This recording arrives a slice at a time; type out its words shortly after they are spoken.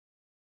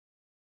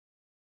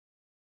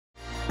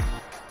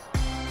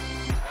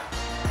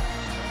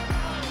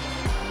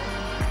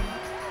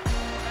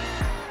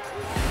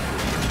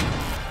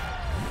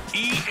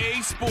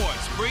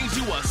Sports brings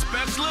you a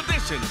special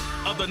edition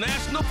of the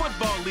National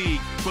Football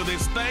League for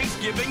this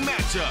Thanksgiving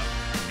matchup.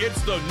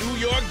 It's the New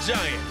York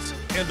Giants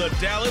and the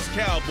Dallas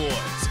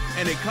Cowboys,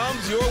 and it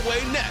comes your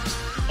way next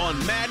on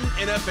Madden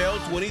NFL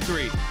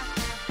 23.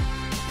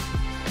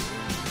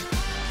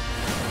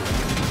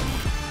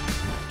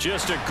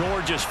 Just a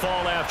gorgeous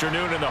fall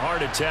afternoon in the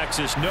heart of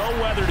Texas. No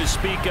weather to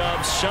speak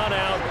of. Sun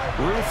out,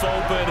 roof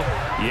open.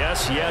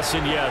 Yes, yes,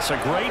 and yes. A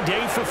great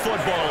day for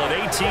football at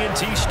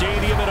AT&T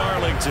Stadium in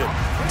Arlington.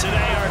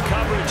 Today our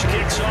coverage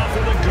kicks off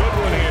with a good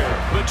one here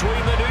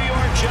between the New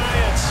York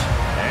Giants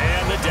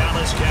and the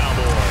Dallas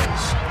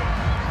Cowboys.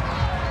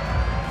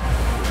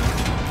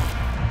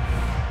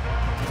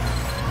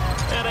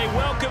 And a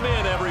welcome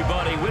in,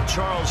 everybody, with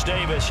Charles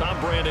Davis. I'm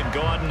Brandon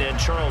Gaudin, and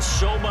Charles,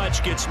 so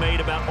much gets made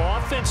about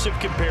offensive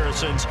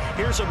comparisons.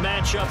 Here's a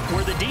matchup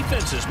where the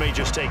defenses may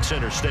just take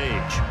center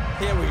stage.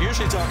 Yeah, we're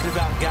usually talking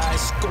about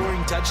guys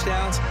scoring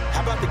touchdowns.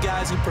 How about the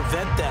guys who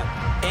prevent them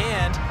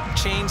and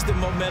change the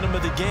momentum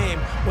of the game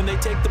when they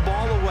take the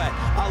ball away?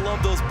 I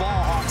love those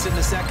ball hawks in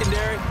the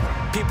secondary.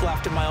 People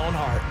after my own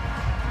heart.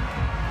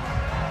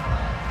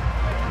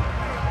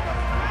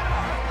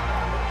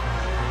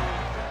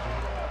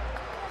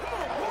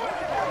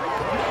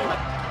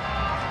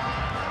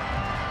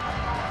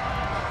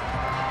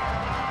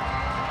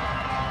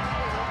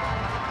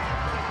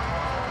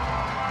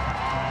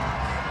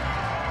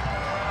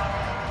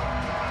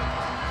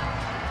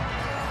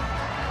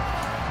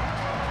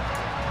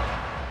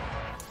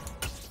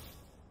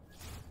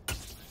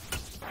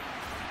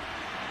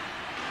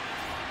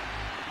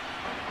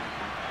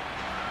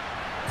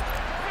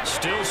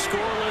 Still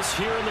scoreless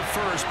here in the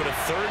first, but a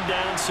third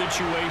down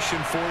situation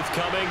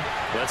forthcoming.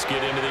 Let's get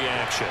into the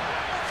action.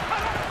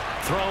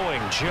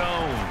 Throwing,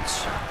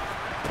 Jones.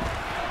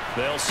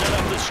 They'll set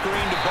up the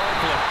screen to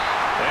Barkley.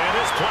 And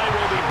his play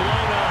will be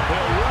blown up.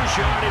 He'll lose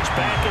yardage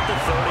back at the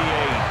 38.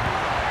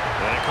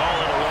 And a call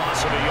it a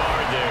loss of a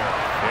yard there.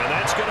 And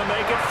that's going to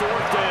make it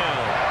fourth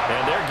down.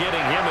 And they're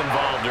getting him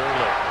involved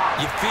early.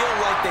 You feel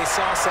like they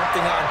saw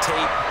something on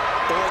tape,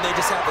 or they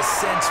just have a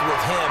sense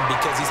with him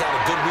because he's had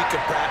a good week of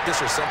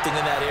practice or something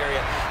in that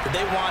area that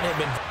they want him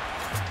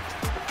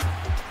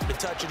to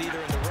touch it either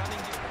in the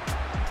running game.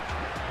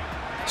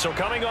 So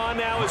coming on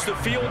now is the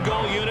field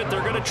goal unit.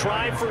 They're going to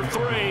try for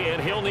 3,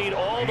 and he'll need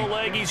all the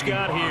leg he's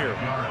got here.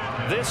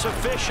 This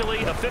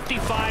officially a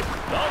 55.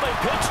 Oh, they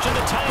pitched to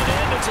the tight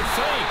end. It's a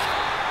fake.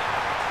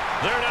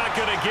 They're not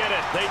going to get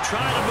it. They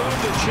try to move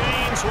the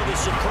chains with a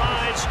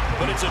surprise,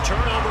 but it's a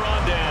turnover on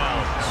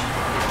downs.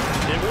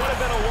 It would have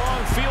been a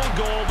long field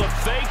goal. The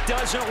fake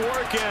doesn't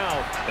work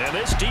out. And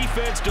this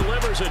defense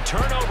delivers a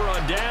turnover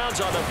on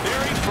downs on the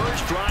very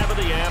first drive of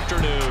the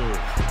afternoon.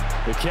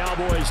 The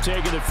Cowboys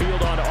taking the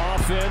field on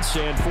offense,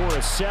 and for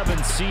a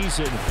 7th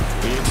season,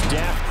 it's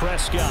Dak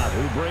Prescott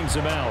who brings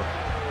them out.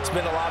 It's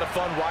been a lot of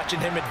fun watching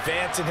him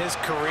advance in his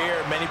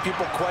career. Many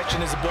people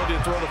question his ability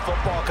to throw the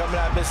football coming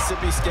out of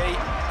Mississippi State.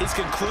 He's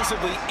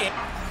conclusively in.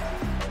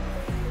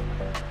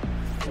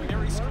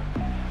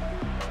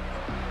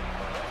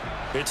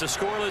 It's a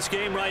scoreless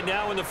game right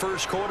now in the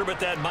first quarter, but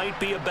that might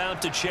be about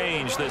to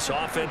change. This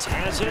offense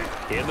has it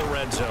in the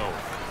red zone.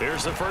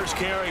 Here's the first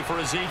carry for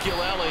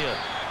Ezekiel Elliott.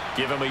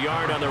 Give him a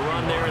yard on the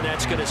run there, and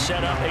that's going to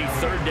set up a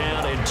 3rd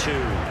down and 2.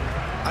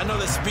 I know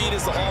that speed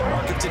is the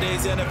hallmark of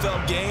today's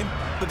NFL game,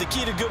 but the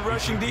key to good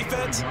rushing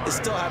defense is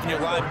still having your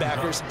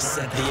linebackers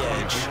set the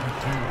edge.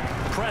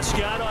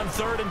 Prescott on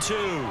 3rd and 2,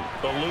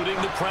 eluding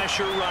the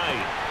pressure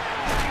right.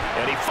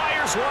 And he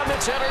fires one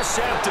that's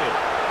intercepted.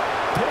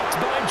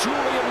 Picked by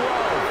Julian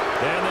Love.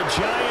 And the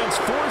Giants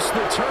force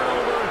the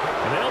turnover,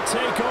 and they'll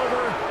take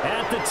over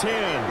at the 10.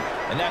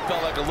 And that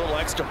felt like a little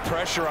extra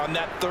pressure on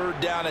that 3rd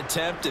down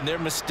attempt, and their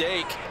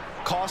mistake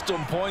cost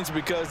them points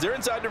because they're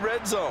inside the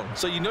red zone.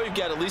 So you know you've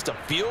got at least a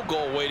field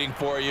goal waiting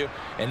for you.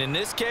 And in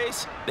this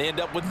case, they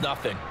end up with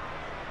nothing.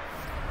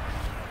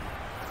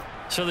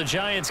 So the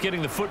Giants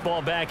getting the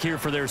football back here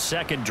for their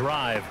 2nd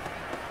drive.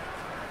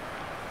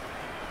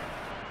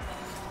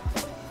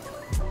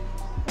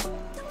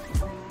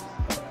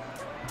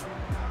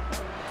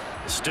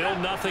 Still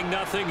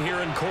 0-0 here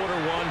in quarter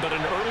 1, but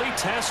an early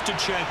test to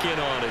check in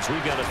on as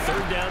we've got a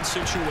 3rd down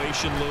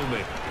situation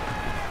looming.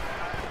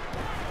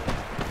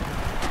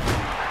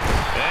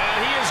 And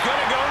he is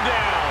going to go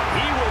down.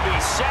 He will be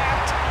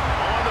sacked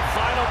on the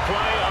final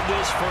play of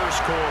this first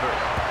quarter.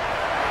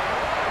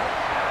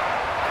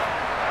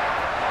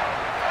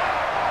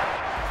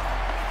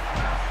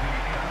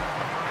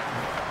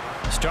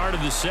 Start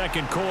of the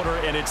 2nd quarter,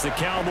 and it's the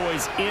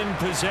Cowboys in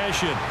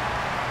possession.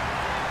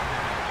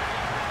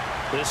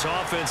 This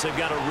offense, they've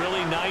got a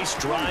really nice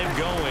drive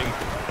going.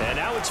 And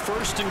now it's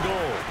 1st and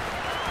goal.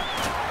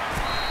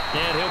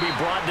 And he'll be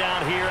brought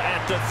down here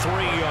at the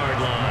 3-yard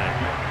line.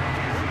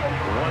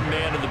 One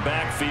man in the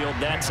backfield.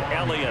 That's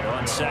Elliott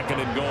on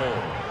 2nd and goal.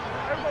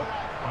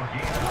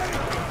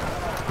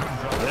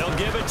 They'll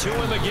give it to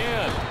him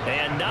again.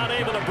 And not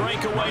able to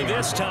break away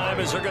this time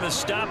as they're going to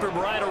stop him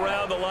right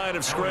around the line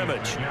of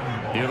scrimmage.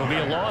 It'll be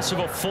a loss of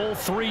a full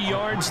 3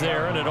 yards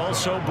there, and it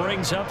also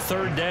brings up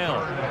 3rd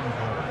down.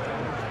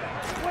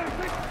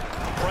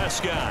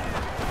 Prescott.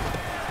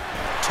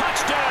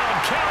 Touchdown,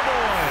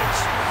 Cowboys!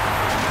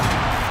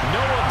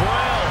 Noah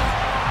Brown,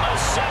 a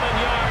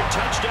 7-yard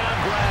touchdown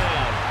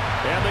grab.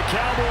 And the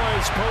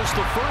Cowboys post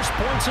the first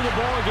points of the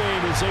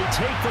ballgame as they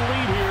take the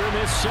lead here in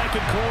this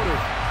second quarter.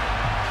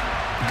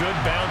 Good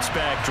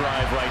bounce-back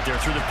drive right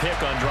there through the pick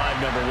on drive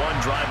number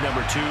 1. Drive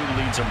number 2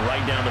 leads them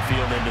right down the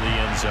field into the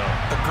end zone.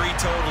 Agree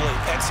totally.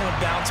 Excellent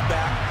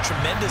bounce-back,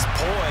 tremendous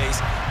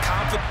poise,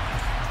 confident.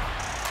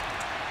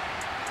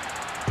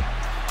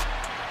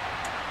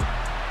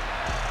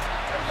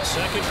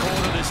 Second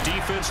quarter, this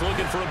defense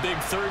looking for a big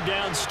third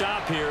down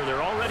stop here.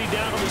 They're already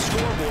down on the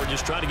scoreboard,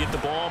 just trying to get the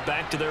ball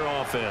back to their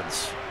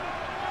offense.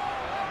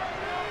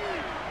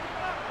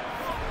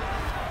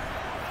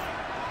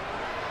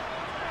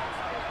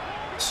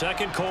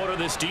 Second quarter,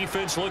 this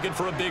defense looking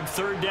for a big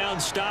third down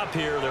stop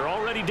here. They're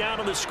already down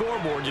on the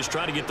scoreboard, just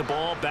trying to get the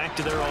ball back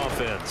to their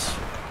offense.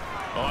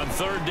 On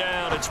third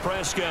down, it's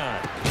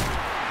Prescott.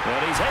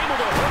 And he's able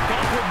to hook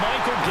up with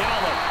Michael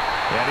Gallup.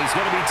 And he's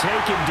going to be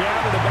taken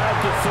down at about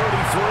the 33.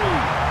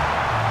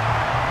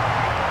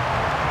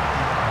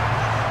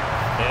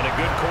 And a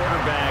good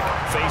quarterback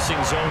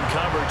facing zone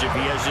coverage. If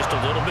he has just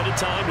a little bit of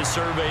time to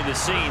survey the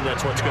scene,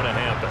 that's what's going to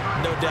happen.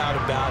 No doubt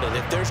about it.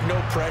 If there's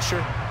no pressure,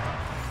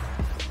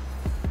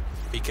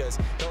 because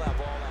he'll have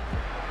all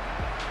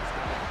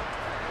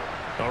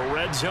that. A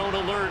red zone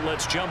alert.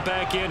 Let's jump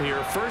back in here.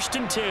 1st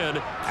and 10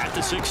 at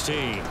the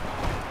 16.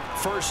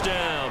 First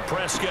down,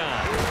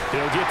 Prescott.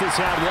 He'll get this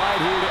out wide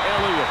here to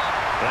Elliott.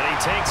 And he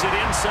takes it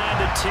inside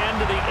the 10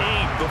 to the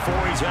 8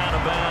 before he's out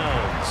of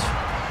bounds.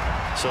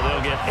 So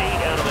they'll get 8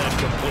 out of that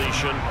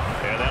completion,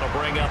 and that'll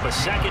bring up a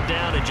second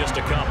down in just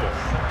a couple.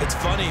 It's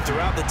funny,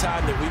 throughout the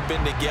time that we've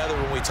been together,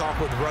 when we talk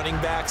with running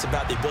backs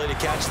about the ability to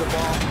catch the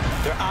ball,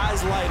 their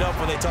eyes light up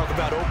when they talk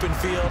about open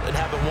field and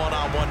having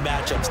one-on-one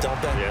matchups,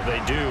 don't they? Yeah, they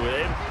do.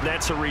 And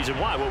that's the reason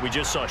why. What we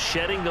just saw,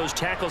 shedding those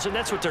tackles, and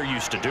that's what they're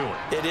used to doing.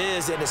 It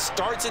is, and it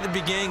starts at the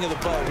beginning of the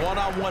play.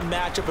 One-on-one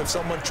matchup if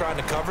someone's trying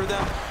to cover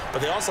them,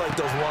 but they also like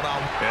those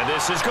one-on-one. And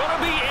this is going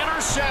to be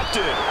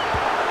intercepted.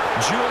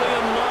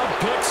 Julian Love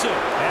picks it,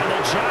 and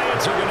the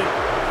Giants are going to...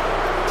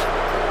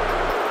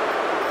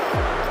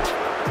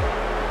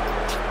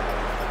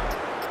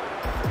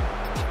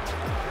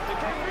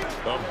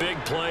 A big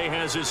play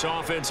has this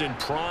offense in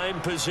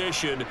prime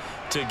position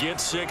to get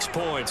 6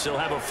 points. They'll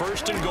have a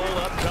 1st and goal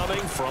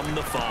upcoming from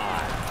the 5.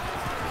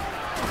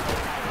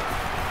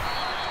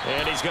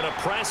 And he's going to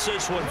press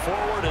this one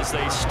forward as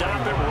they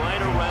stop it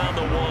right around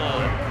the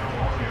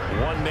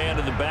 1. One man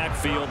in the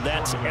backfield,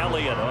 that's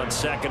Elliott on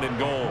 2nd and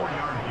goal.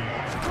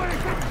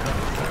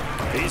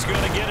 He's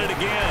going to get it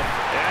again,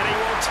 and he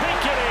will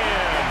take it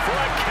in for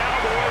a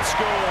Cowboy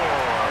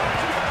score.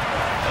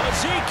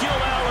 Ezekiel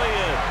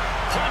Elliott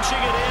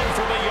punching it in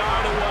from a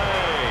yard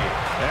away.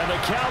 And the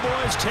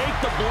Cowboys take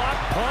the block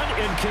punt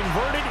and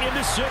convert it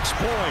into 6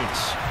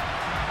 points.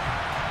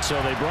 So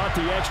they brought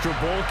the extra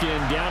bulk in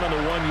down on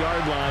the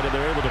 1-yard line, and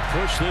they're able to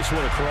push this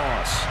one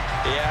across.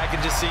 Yeah, I can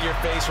just see your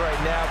face right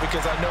now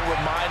because I know we're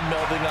mind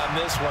melding on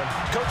this one.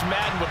 Coach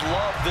Madden would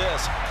love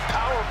this.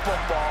 Power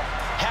football,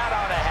 hat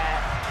on a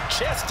hat,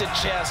 chest to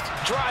chest,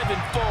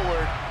 driving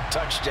forward,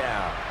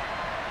 touchdown.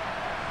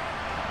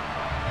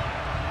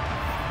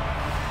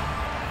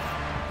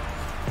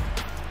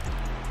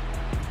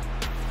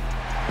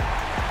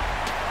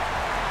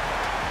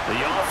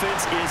 The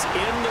offense is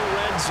in the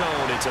red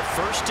zone. It's a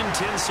 1st and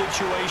 10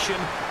 situation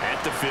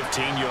at the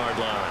 15-yard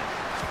line.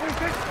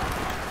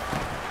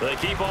 They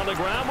keep on the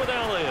ground with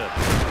Elliott.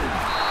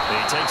 He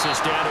takes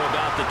us down to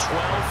about the 12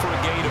 for a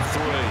gain of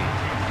 3.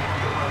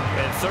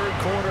 And third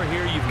quarter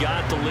here, you've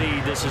got the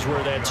lead. This is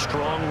where that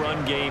strong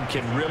run game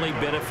can really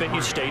benefit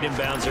you. Stayed in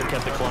bounds there,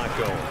 kept the clock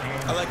going.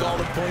 I like all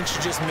the points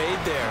you just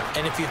made there.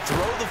 And if you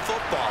throw the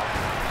football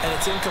and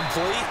it's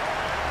incomplete,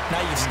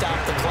 now you've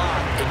stopped the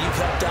clock and you've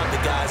helped out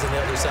the guys on the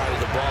other side of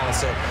the ball.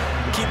 So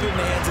keep it in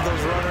the hands of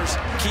those runners,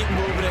 keep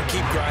moving it,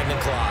 keep grinding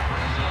the clock.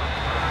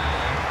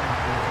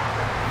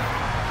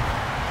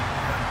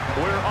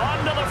 We're on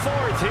to the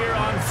 4th here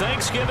on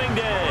Thanksgiving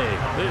Day.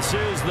 This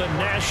is the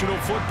National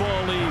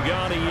Football League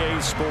on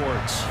EA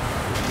Sports.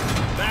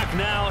 Back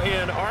now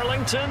in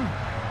Arlington.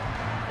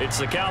 It's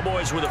the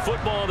Cowboys with the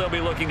football. They'll be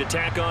looking to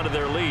tack onto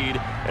their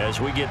lead as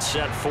we get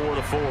set for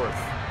the 4th.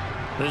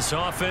 This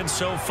offense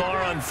so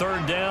far on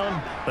 3rd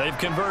down, they've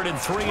converted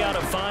 3 out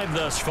of 5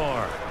 thus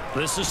far.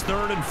 This is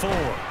 3rd and 4. And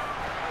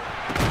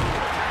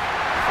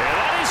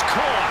that is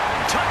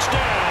caught.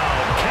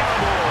 Touchdown,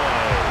 Cowboys.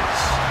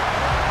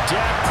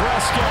 Dak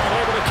Prescott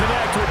able to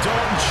connect with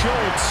Dalton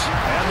Schultz.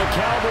 And the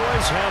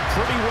Cowboys have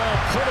pretty well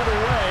put it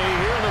away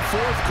here in the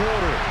 4th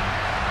quarter.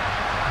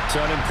 So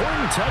an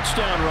important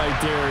touchdown right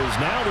there is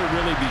now they're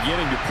really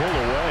beginning to pull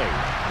away.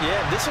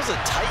 Yeah, this was a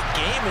tight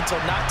game until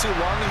not too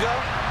long ago.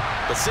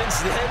 But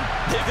since then,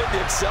 they've hit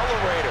the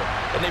accelerator.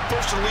 And they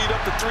pushed the lead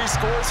up to 3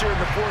 scores here in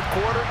the 4th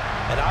quarter.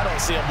 And I don't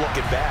see them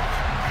looking back.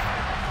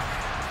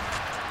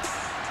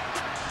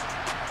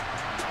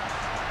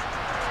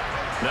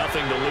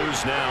 Nothing to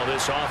lose now.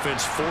 This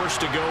offense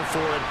forced to go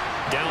for it.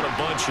 Down a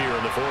bunch here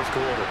in the 4th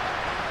quarter.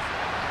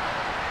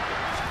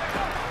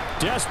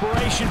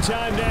 Desperation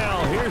time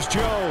now. Here's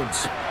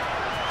Jones.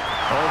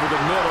 Over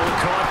the middle,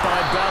 caught by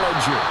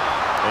Bellinger.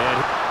 And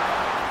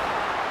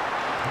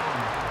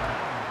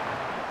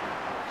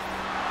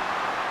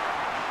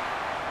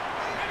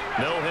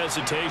no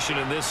hesitation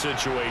in this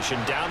situation.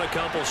 Down a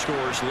couple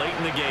scores late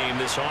in the game.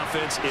 This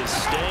offense is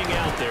staying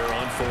out there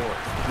on fourth.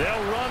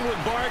 They'll run with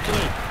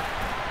Barkley.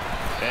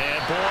 And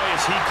boy,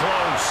 is he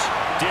close.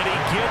 Did he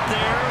get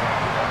there?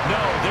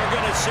 No, they're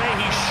going to say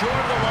he's short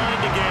of the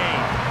line to gain.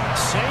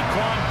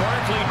 Saquon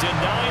Barkley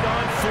denied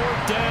on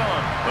fourth down.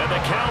 And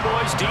the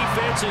Cowboys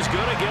defense is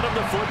going to get him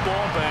the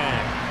football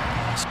back.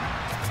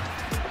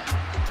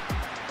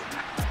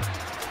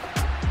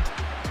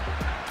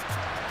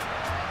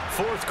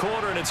 Fourth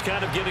quarter, and it's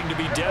kind of getting to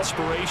be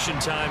desperation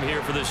time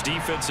here for this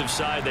defensive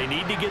side. They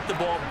need to get the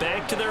ball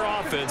back to their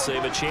offense. They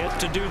have a chance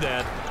to do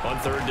that on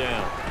third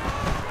down.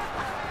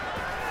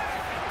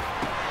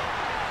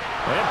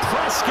 And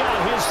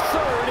Prescott, his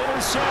third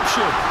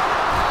interception.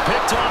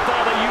 Picked up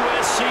by the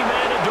USC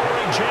man,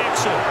 Adoree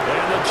Jackson.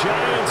 And the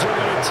Giants are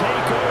going to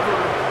take over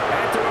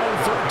at their own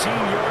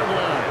 13-yard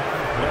line.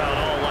 Now, in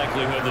all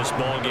likelihood, this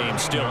ball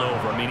game's still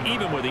over. I mean,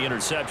 even with the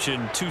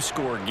interception,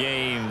 two-score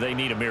game, they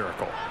need a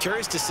miracle.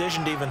 Curious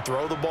decision to even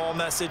throw the ball in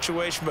that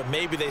situation, but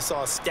maybe they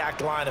saw a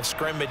stacked line of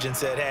scrimmage and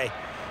said, hey,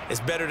 it's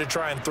better to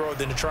try and throw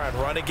than to try and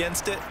run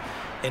against it.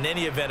 In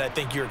any event, I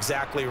think you're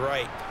exactly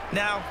right.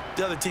 Now,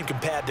 the other team can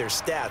pad their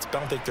stats, but I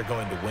don't think they're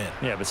going to win.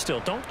 Yeah, but still,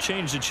 don't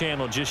change the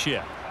channel just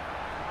yet.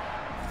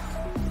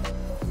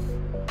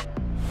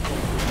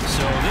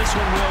 So this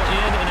one will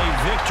end in a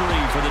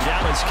victory for the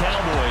Dallas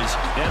Cowboys.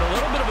 And a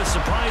little bit of a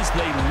surprise,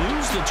 they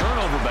lose the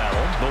turnover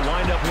battle, but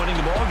wind up winning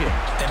the ballgame.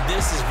 And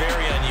this is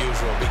very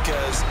unusual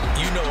because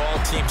you know all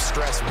teams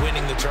stress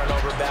winning the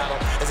turnover battle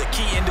as a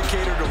key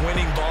indicator to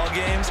winning ball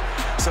games.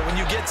 So when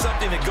you get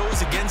something that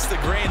goes against the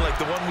grain like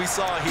the one we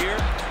saw here,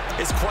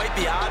 it's quite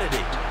the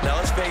oddity. Now,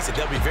 let's face it,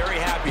 they'll be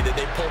very happy that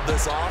they pulled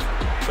this off,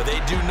 but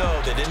they do know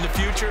that in the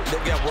future,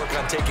 they've got to work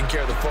on taking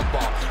care of the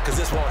football because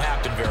this won't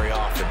happen very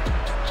often.